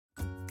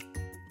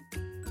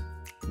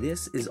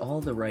This is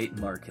All the Right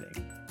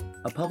Marketing,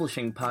 a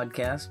publishing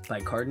podcast by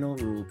Cardinal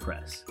Rule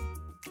Press.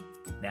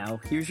 Now,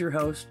 here's your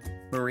host,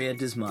 Maria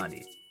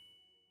Dismonti.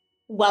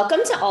 Welcome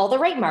to All the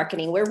Right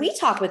Marketing, where we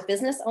talk with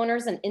business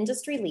owners and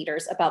industry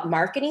leaders about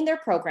marketing their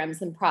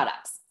programs and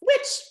products,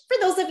 which, for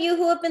those of you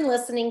who have been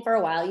listening for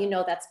a while, you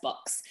know that's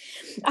books.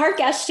 Our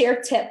guests share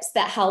tips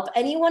that help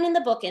anyone in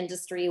the book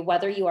industry,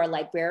 whether you are a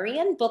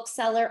librarian,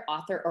 bookseller,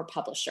 author, or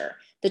publisher.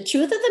 The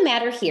truth of the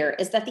matter here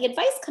is that the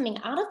advice coming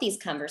out of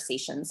these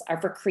conversations are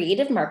for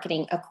creative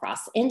marketing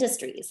across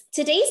industries.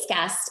 Today's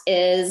guest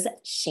is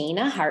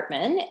Shana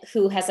Hartman,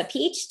 who has a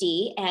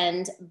PhD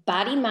and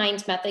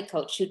body-mind method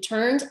coach who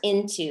turned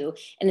into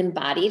an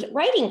embodied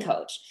writing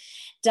coach.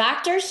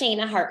 Dr.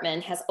 Shana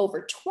Hartman has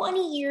over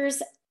 20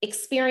 years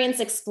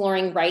experience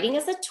exploring writing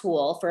as a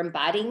tool for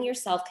embodying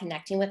yourself,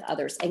 connecting with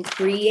others, and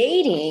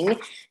creating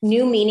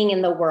new meaning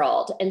in the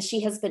world. And she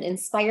has been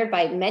inspired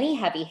by many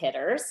heavy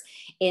hitters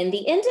in the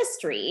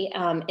industry,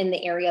 in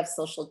the area of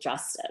social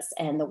justice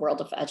and the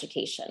world of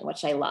education,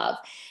 which I love.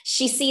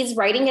 She sees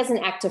writing as an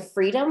act of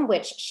freedom,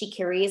 which she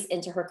carries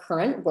into her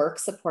current work,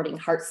 supporting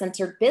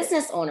heart-centered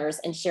business owners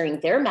and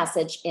sharing their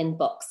message in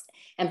books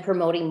and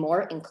promoting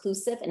more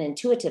inclusive and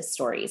intuitive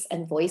stories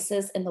and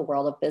voices in the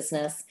world of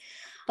business.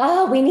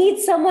 Oh, we need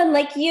someone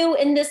like you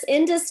in this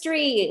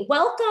industry.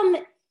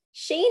 Welcome,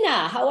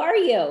 Shana. How are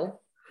you?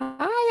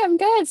 Hi, I'm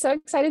good. So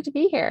excited to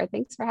be here.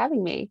 Thanks for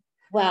having me.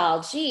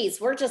 Well, geez,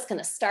 we're just going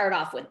to start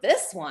off with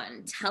this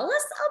one. Tell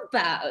us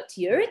about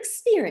your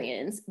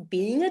experience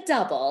being a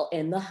double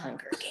in the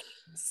Hunger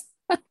Games.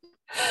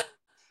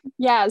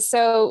 Yeah,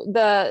 so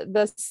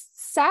the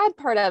sad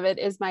part of it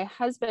is my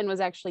husband was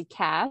actually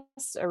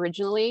cast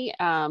originally.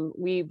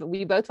 We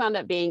both wound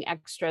up being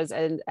extras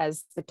and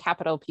as the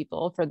capital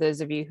people, for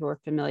those of you who are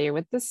familiar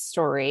with this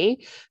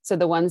story. So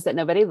the ones that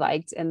nobody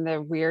liked and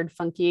the weird,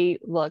 funky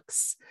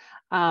looks,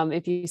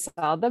 if you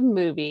saw the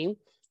movie.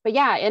 But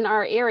yeah, in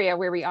our area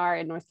where we are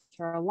in North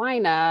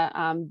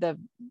Carolina, the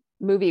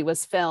movie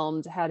was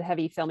filmed, had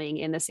heavy filming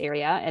in this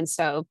area. And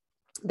so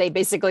they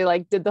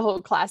basically did the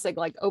whole classic,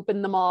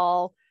 open them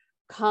all,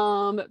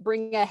 come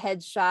bring a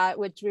headshot,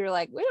 which we were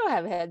like, we don't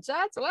have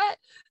headshots. What?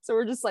 So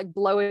we're just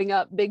blowing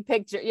up big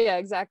picture. Yeah,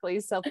 exactly.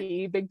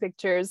 Selfie, big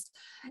pictures.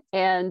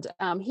 And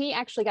he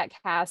actually got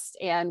cast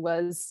and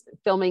was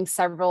filming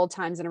several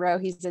times in a row.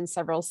 He's in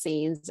several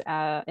scenes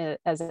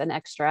as an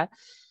extra.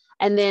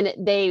 And then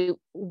they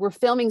were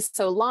filming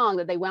so long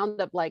that they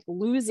wound up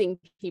losing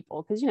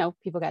people because,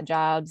 people got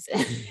jobs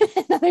and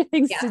other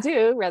things to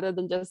do rather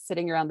than just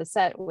sitting around the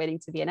set waiting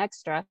to be an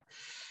extra.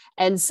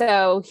 And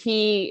so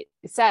he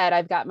said,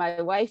 I've got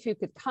my wife who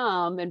could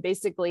come. And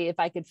basically, if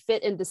I could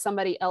fit into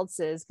somebody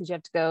else's, because you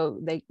have to go,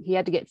 he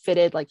had to get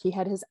fitted, he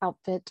had his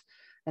outfit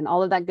and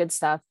all of that good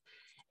stuff.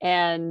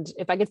 And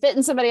if I could fit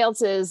in somebody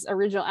else's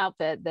original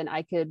outfit, then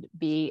I could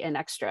be an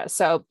extra.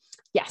 So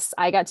yes,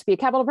 I got to be a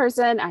capital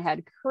person. I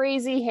had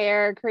crazy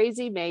hair,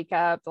 crazy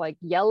makeup,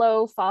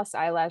 yellow false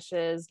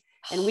eyelashes.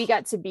 And we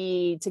got to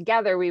be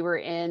together. We were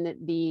in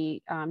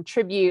the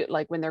tribute,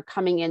 when they're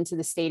coming into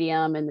the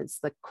stadium and it's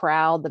the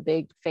crowd, the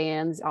big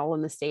fans all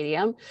in the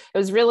stadium. It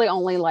was really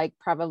only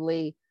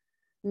probably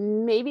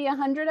maybe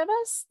 100 of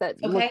us that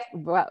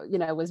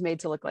was made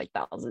to look like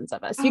thousands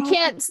of us. You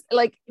can't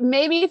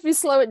maybe if you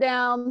slow it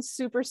down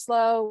super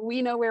slow,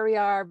 we know where we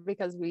are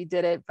because we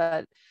did it,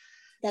 but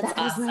That's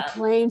awesome. My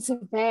claim to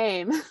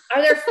fame.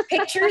 Are there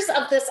pictures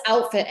of this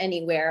outfit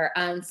anywhere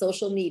on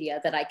social media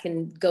that I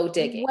can go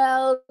digging?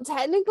 Well,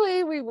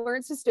 technically we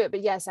weren't supposed to do it,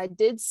 but yes, I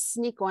did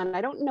sneak one.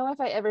 I don't know if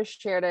I ever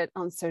shared it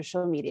on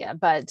social media,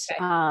 but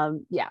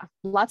yeah,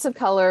 lots of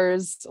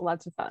colors,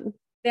 lots of fun.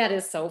 That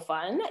is so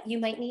fun. You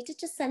might need to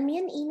just send me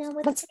an email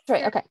with That's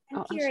right. Okay.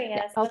 I'm curious.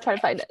 Yeah, I'll try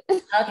to find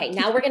it. Okay.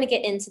 Now we're going to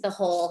get into the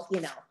whole,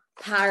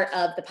 part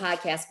of the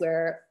podcast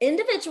where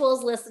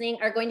individuals listening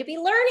are going to be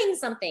learning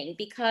something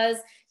because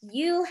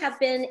you have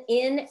been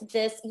in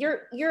this,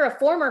 you're a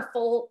former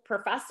full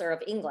professor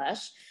of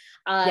English.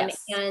 Yes.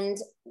 And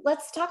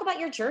let's talk about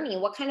your journey.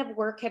 What kind of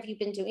work have you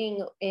been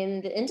doing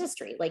in the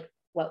industry?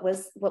 What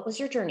was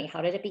your journey?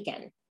 How did it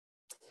begin?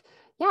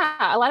 Yeah,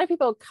 a lot of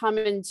people come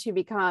in to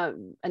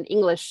become an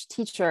English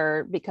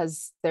teacher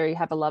because they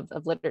have a love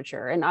of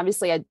literature. And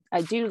obviously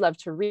I do love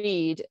to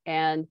read,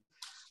 and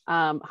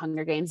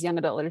Hunger Games, young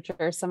adult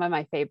literature, some of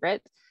my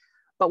favorite.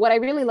 But what I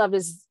really love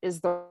is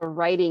the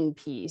writing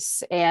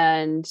piece.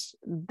 And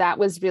that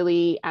was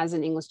really, as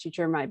an English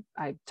teacher,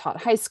 I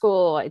taught high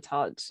school, I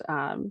taught,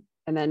 and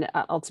then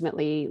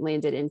ultimately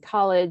landed in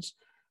college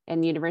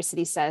and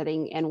university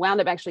setting and wound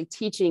up actually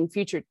teaching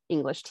future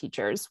English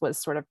teachers was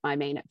sort of my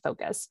main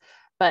focus.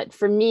 But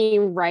for me,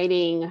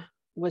 writing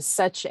was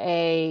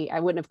I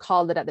wouldn't have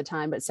called it at the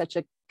time, but such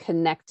a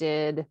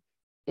connected,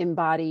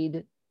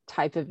 embodied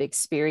type of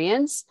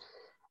experience.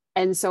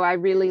 And so I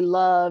really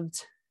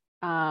loved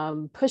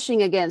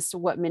pushing against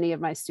what many of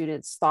my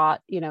students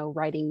thought,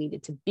 writing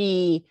needed to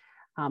be,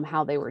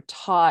 how they were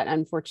taught,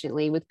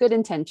 unfortunately, with good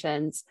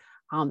intentions,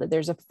 that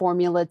there's a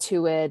formula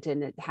to it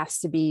and it has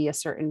to be a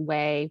certain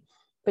way,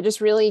 but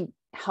just really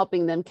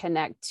helping them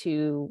connect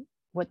to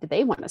what did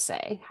they want to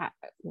say?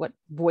 What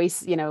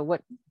voice,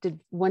 what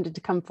wanted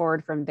to come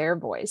forward from their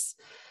voice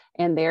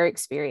and their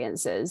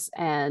experiences.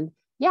 And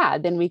yeah,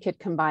 then we could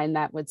combine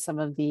that with some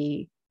of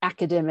the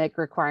academic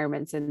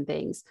requirements and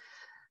things.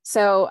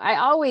 So I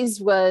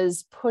always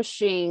was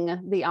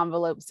pushing the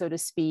envelope, so to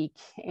speak,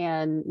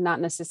 and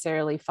not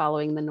necessarily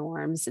following the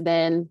norms.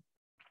 Then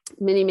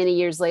many, many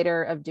years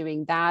later of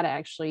doing that, I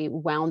actually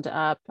wound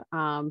up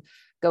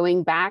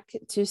going back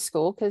to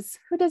school, because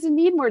who doesn't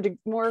need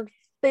more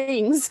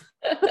things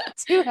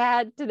to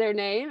add to their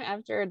name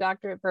after a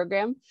doctorate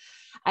program?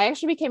 I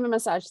actually became a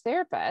massage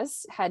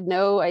therapist, had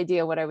no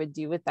idea what I would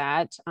do with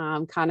that,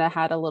 kind of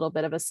had a little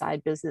bit of a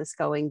side business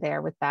going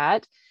there with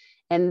that,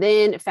 and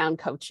then found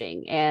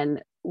coaching.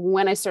 And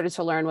when I started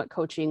to learn what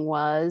coaching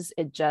was,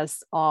 it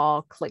just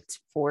all clicked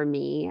for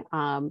me.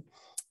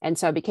 And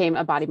so I became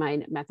a body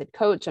mind method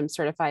coach. I'm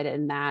certified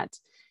in that.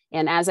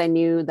 And as I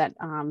knew that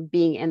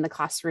being in the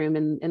classroom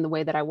in the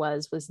way that I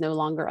was no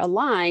longer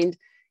aligned,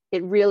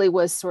 it really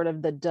was sort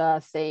of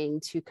the thing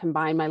to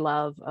combine my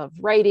love of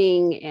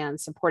writing and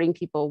supporting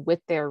people with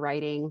their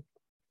writing,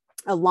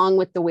 along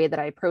with the way that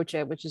I approach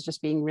it, which is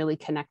just being really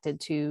connected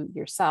to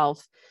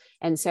yourself.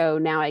 And so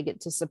now I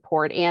get to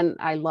support, and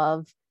I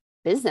love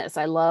business.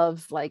 I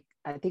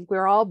think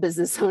we're all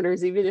business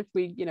owners, even if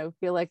we,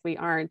 feel like we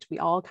aren't. We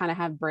all kind of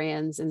have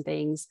brands and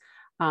things,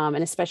 and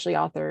especially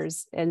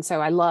authors. And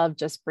so I love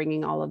just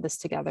bringing all of this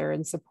together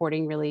and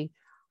supporting really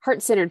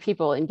heart-centered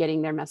people and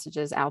getting their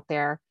messages out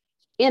there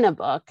in a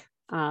book,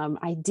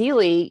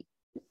 ideally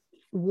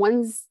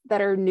ones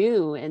that are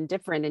new and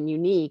different and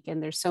unique.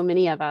 And there's so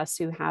many of us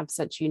who have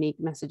such unique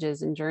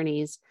messages and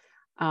journeys.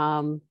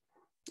 And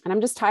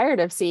I'm just tired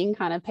of seeing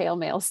kind of pale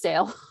male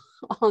stale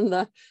on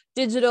the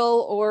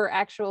digital or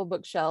actual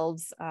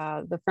bookshelves,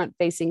 the front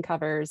facing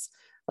covers.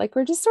 Like,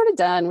 we're just sort of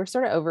done. We're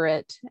sort of over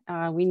it.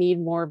 We need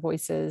more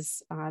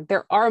voices.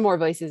 There are more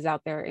voices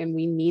out there, and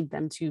we need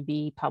them to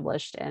be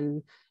published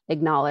and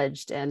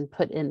acknowledged and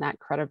put in that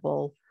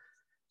credible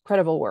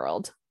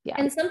world. Yeah.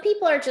 And some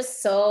people are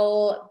just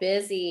so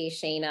busy,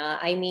 Shana.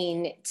 I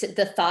mean,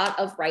 the thought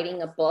of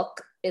writing a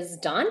book is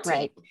daunting.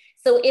 Right.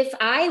 So if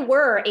I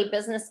were a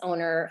business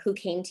owner who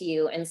came to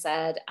you and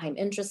said, I'm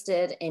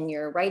interested in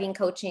your writing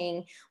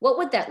coaching, what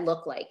would that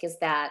look like? Is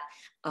that,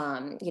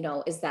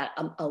 is that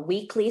a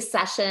weekly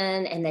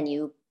session? And then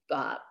you,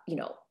 I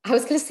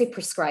was going to say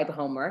prescribe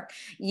homework.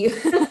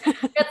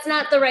 That's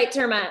not the right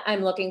term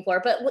I'm looking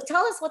for, but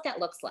tell us what that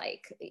looks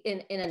like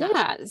in a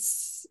nutshell.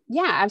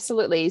 Yeah,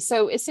 absolutely.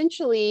 So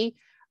essentially,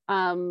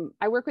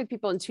 I work with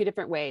people in two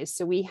different ways.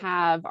 So we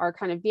have our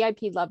kind of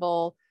VIP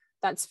level.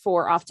 That's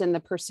for often the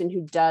person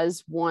who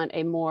does want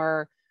a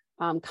more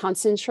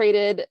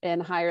concentrated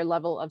and higher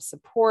level of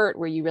support,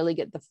 where you really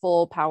get the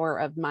full power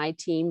of my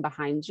team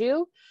behind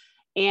you.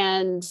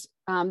 And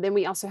then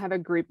we also have a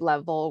group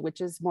level, which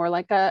is more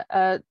like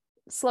a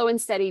slow and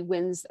steady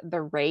wins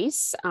the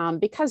race,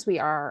 because we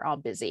are all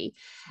busy.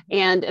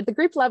 And at the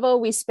group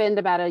level, we spend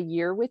about a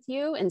year with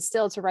you, and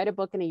still to write a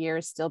book in a year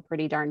is still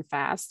pretty darn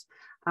fast.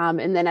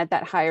 And then at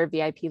that higher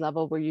VIP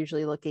level, we're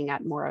usually looking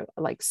at more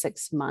like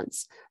 6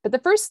 months. But the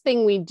first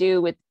thing we do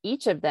with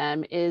each of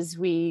them is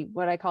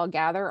what I call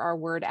gather our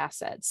word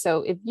assets.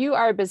 So if you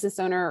are a business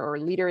owner or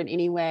leader in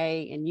any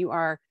way, and you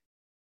are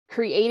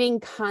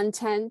creating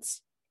content,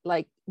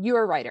 like,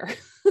 you're a writer.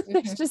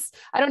 There's just,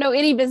 I don't know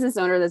any business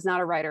owner that's not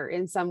a writer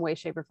in some way,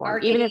 shape, or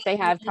form, even if they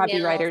have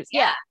copywriters.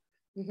 Yeah.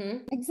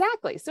 Mm-hmm.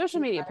 Exactly.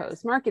 Social media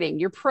posts, marketing,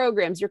 your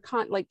programs,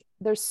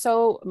 there's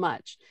so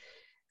much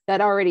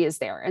that already is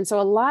there. And so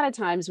a lot of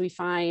times we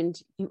find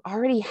you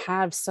already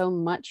have so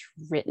much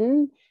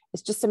written.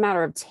 It's just a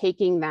matter of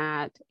taking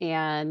that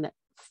and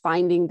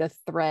finding the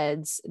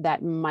threads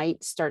that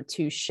might start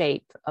to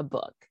shape a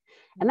book.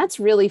 And that's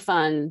really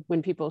fun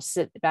when people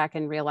sit back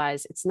and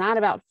realize it's not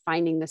about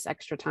finding this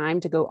extra time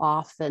to go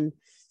off and,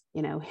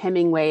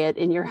 Hemingway it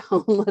in your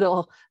own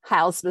little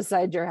house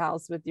beside your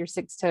house with your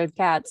 6-toed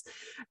cats.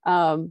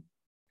 But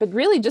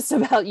really just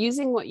about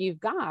using what you've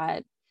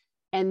got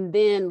and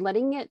then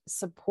letting it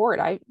support.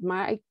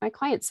 My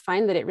clients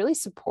find that it really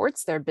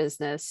supports their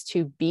business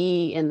to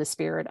be in the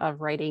spirit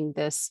of writing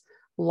this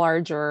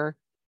larger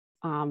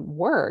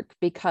work,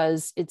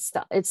 because it's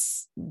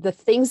the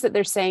things that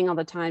they're saying all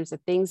the time, the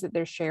things that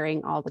they're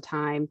sharing all the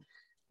time,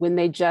 when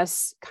they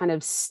just kind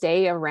of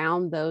stay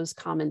around those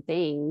common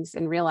things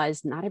and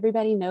realize not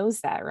everybody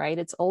knows that, right?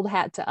 It's old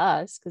hat to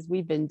us because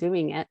we've been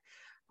doing it.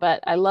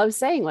 But I love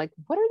saying, like,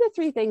 what are the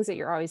 3 things that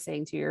you're always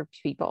saying to your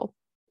people,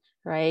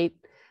 right?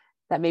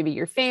 That maybe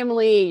your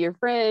family, your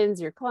friends,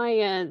 your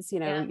clients,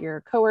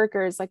 your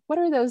coworkers, like, what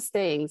are those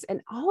things?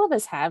 And all of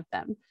us have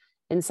them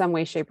in some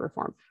way, shape, or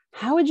form.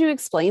 How would you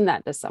explain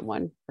that to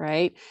someone,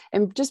 right?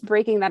 And just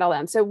breaking that all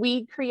down. So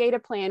we create a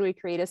plan, we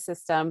create a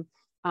system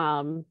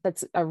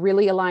that's a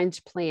really aligned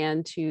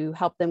plan to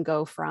help them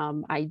go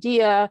from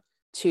idea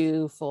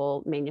to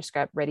full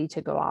manuscript, ready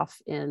to go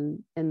off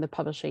in the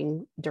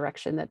publishing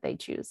direction that they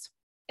choose.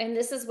 And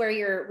this is where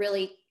you're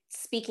really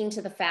speaking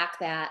to the fact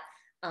that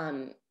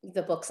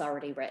the book's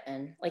already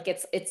written. Like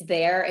it's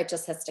there. It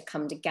just has to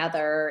come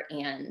together.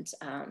 And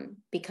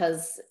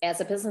because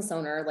as a business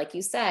owner, like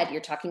you said,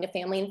 you're talking to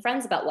family and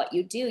friends about what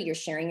you do. You're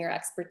sharing your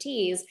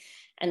expertise.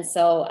 And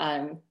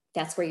so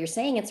that's where you're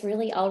saying it's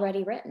really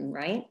already written,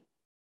 right?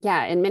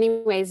 Yeah, in many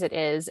ways it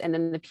is. And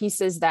then the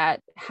pieces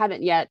that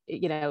haven't yet,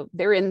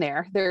 they're in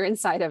there, they're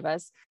inside of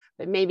us,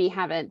 but maybe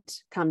haven't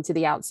come to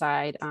the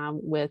outside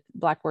with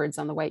black words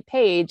on the white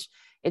page.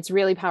 It's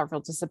really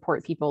powerful to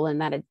support people in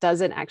that it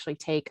doesn't actually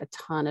take a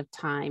ton of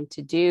time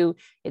to do.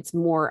 It's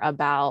more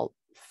about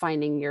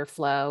finding your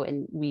flow.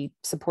 And we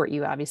support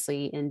you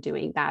obviously in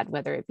doing that,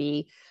 whether it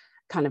be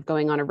kind of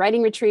going on a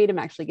writing retreat. I'm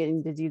actually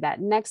getting to do that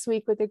next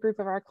week with a group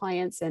of our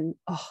clients. And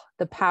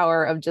the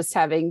power of just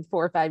having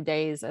 4 or 5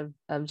 days of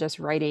just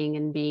writing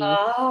and being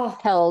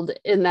held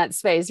in that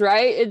space,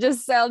 right? It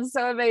just sounds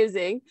so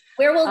amazing.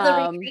 Where will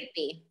the retreat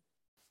be?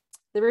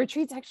 The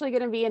retreat's actually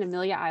going to be in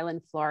Amelia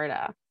Island,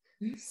 Florida.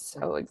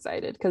 So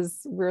excited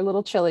because we're a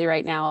little chilly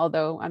right now,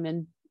 although I'm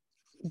in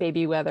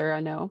baby weather, I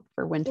know,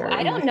 for winter. Well,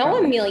 I don't know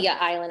Amelia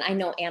Island. I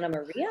know Anna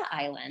Maria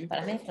Island, but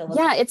I'm going to have to look.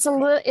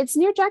 Yeah, it's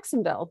near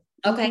Jacksonville.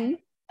 Okay.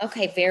 Mm-hmm.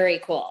 Okay. Very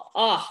cool.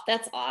 Oh,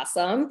 that's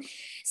awesome.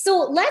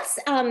 So let's,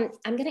 I'm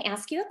going to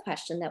ask you a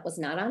question that was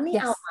not on the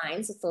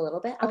outline. So it's a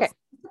little bit outside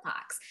the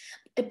box,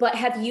 but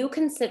have you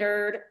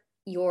considered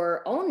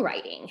your own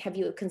writing? Have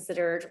you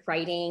considered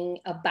writing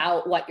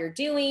about what you're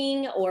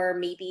doing or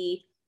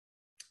maybe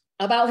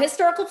about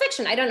historical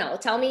fiction? I don't know.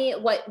 Tell me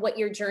what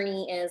your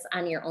journey is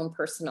on your own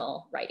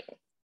personal writing.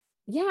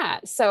 Yeah.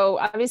 So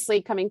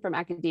obviously coming from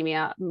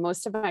academia,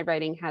 most of my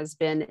writing has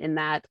been in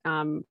that.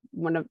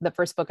 One of the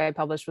first book I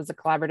published was a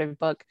collaborative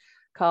book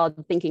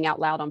called Thinking Out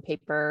Loud on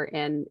Paper.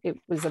 And it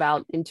was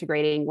about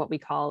integrating what we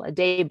call a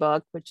day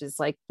book, which is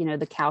like,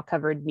 the cow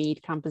covered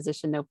mead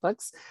composition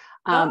notebooks,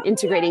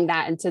 integrating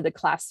that into the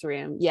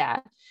classroom. Yeah.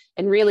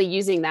 And really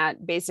using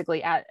that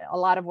basically at a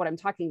lot of what I'm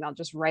talking about,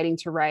 just writing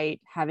to write,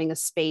 having a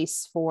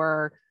space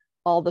for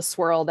all the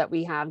swirl that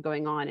we have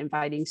going on,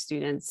 inviting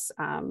students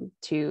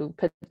to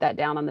put that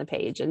down on the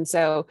page. And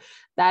so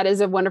that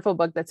is a wonderful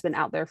book that's been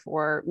out there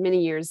for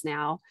many years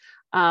now.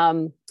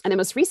 And then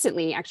most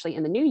recently, actually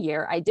in the new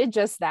year, I did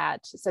just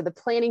that. So the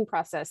planning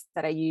process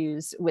that I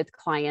use with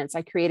clients,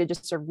 I created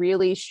just a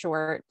really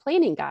short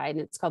planning guide,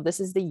 and it's called This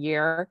is the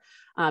Year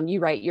You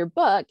Write Your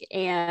Book.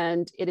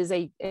 And it is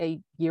a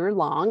year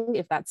long.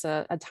 If that's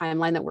a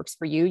timeline that works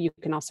for you, you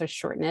can also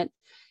shorten it.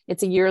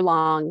 It's a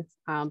year-long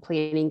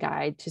planning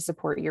guide to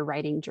support your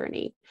writing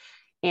journey.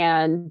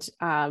 And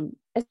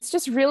it's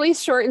just really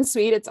short and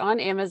sweet. It's on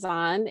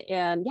Amazon.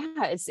 And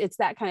yeah, it's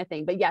that kind of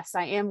thing. But yes,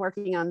 I am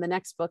working on the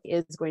next book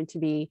is going to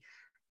be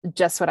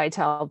just what I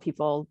tell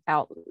people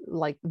out,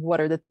 like, what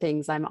are the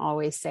things I'm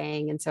always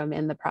saying? And so I'm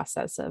in the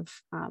process of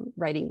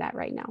writing that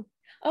right now.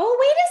 Oh,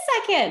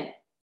 wait a second.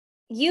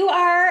 You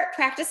are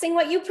practicing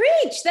what you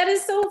preach. That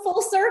is so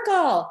full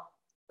circle.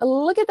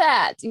 Look at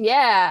that.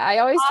 Yeah. I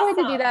always try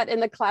to do that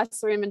in the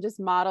classroom and just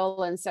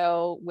model. And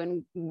so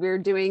when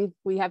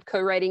we have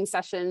co-writing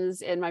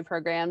sessions in my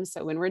program.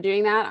 So when we're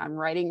doing that, I'm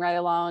writing right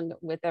along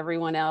with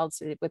everyone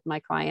else, with my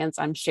clients.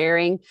 I'm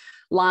sharing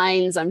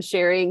lines, I'm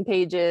sharing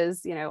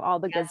pages, all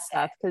the good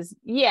stuff. Cause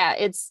you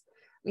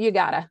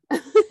gotta,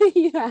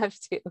 you have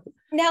to.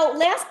 Now,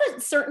 last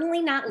but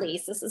certainly not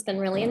least, this has been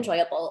really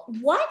enjoyable.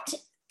 What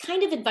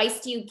kind of advice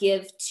do you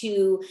give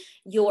to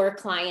your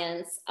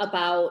clients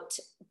about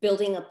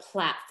building a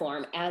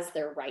platform as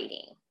they're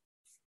writing?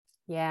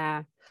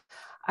 Yeah,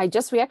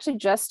 we actually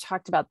just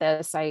talked about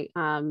this. I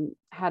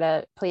had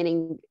a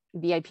planning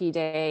VIP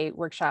day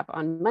workshop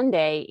on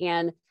Monday,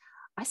 and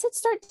I said,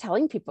 start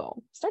telling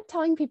people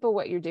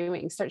what you're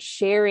doing, start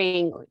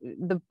sharing.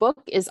 The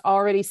book is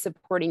already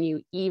supporting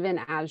you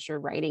even as you're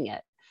writing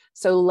it.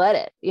 So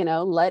let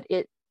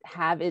it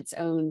have its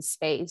own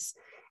space.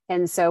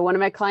 And so one of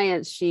my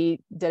clients, she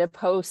did a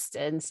post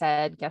and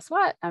said, guess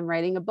what? I'm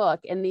writing a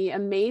book. And the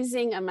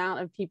amazing amount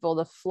of people,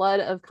 the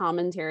flood of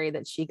commentary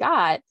that she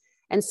got.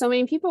 And so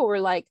many people were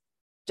like,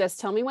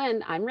 just tell me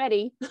when, I'm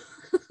ready.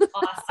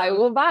 Awesome. I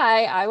will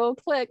buy, I will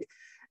click.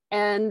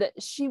 And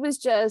she was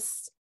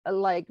just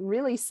like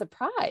really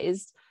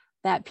surprised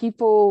that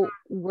people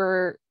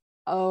were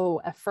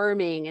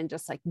affirming and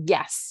just like,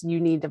 yes, you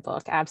need the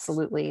book.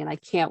 Absolutely. And I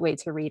can't wait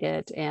to read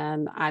it.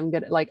 And I'm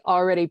good, like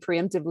already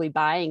preemptively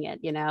buying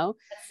it, That's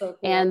so cool.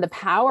 And the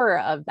power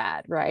of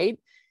that. Right.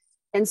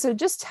 And so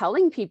just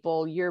telling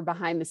people your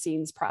behind the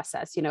scenes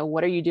process,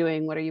 what are you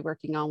doing? What are you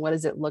working on? What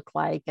does it look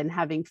like? And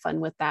having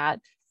fun with that,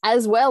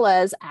 as well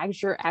as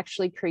you're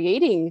actually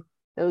creating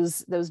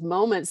those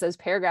moments, those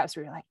paragraphs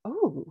where you're like,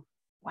 oh,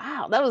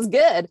 wow, that was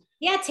good.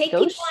 Yeah, take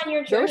people on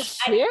your journey.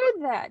 Share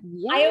that.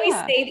 Yeah.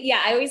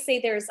 I always say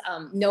there's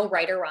no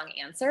right or wrong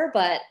answer,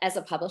 but as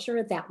a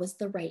publisher, that was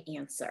the right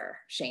answer,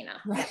 Shana.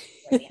 Right.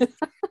 Right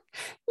answer.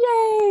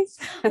 Yay.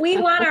 We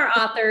want our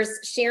authors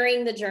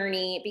sharing the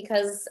journey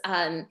because,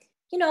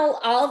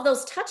 all of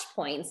those touch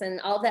points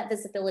and all that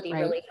visibility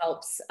really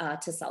helps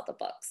to sell the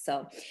book.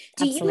 So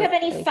do you have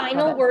any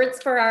final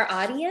words for our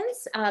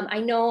audience? I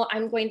know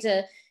I'm going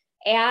to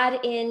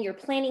add in your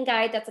planning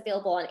guide that's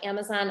available on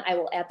Amazon. I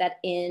will add that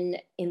in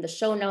the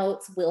show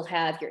notes. We'll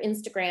have your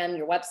Instagram,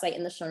 your website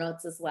in the show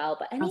notes as well.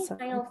 But any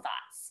final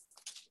thoughts?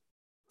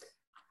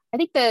 I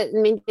think the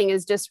main thing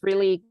is just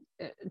really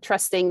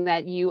trusting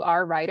that you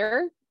are a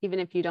writer, even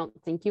if you don't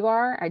think you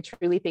are. I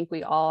truly think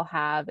we all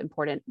have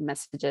important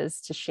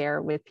messages to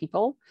share with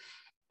people.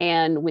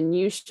 And when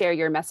you share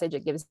your message,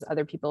 it gives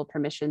other people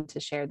permission to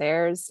share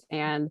theirs.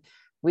 And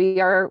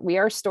we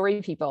are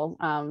story people.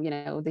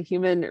 The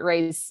human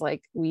race,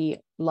 like, we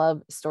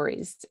love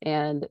stories.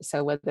 And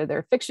so whether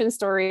they're fiction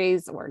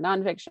stories or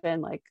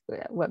nonfiction, like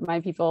what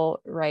my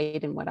people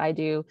write and what I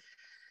do,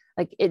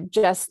 like, it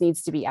just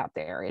needs to be out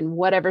there in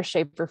whatever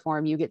shape or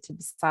form you get to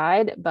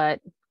decide, but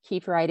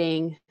keep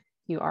writing.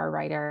 You are a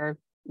writer.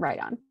 Right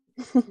on.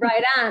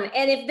 Right on.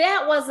 And if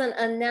that wasn't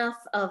enough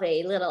of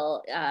a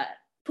little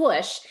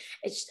push,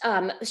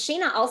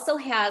 Shana also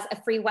has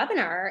a free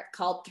webinar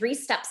called 3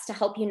 Steps to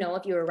Help You Know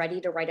If You Are Ready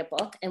to Write a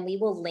Book. And we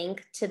will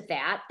link to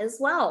that as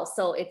well.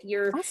 So if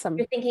you're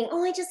thinking,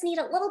 oh, I just need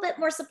a little bit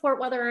more support,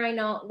 whether or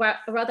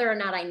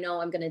not I know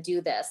I'm going to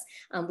do this,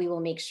 we will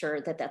make sure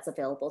that that's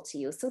available to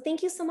you. So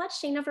thank you so much,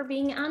 Shana, for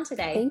being on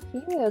today.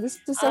 Thank you. This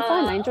is so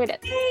fun. I enjoyed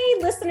it. Hey,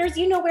 listeners,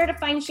 you know where to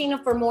find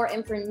Shana for more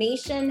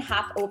information.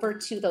 Hop over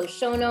to those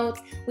show notes.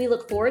 We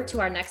look forward to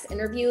our next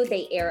interview.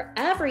 They air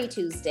every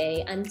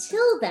Tuesday.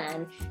 Until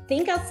then,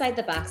 think outside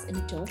the box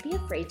and don't be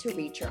afraid to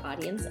reach your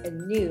audience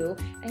in new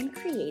and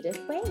creative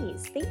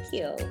ways. Thank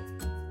you.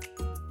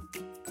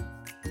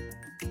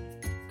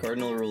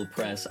 Cardinal Rule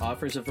Press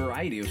offers a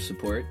variety of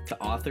support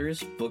to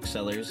authors,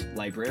 booksellers,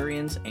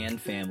 librarians, and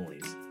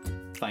families.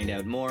 Find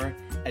out more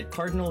at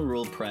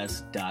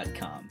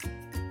cardinalrulepress.com.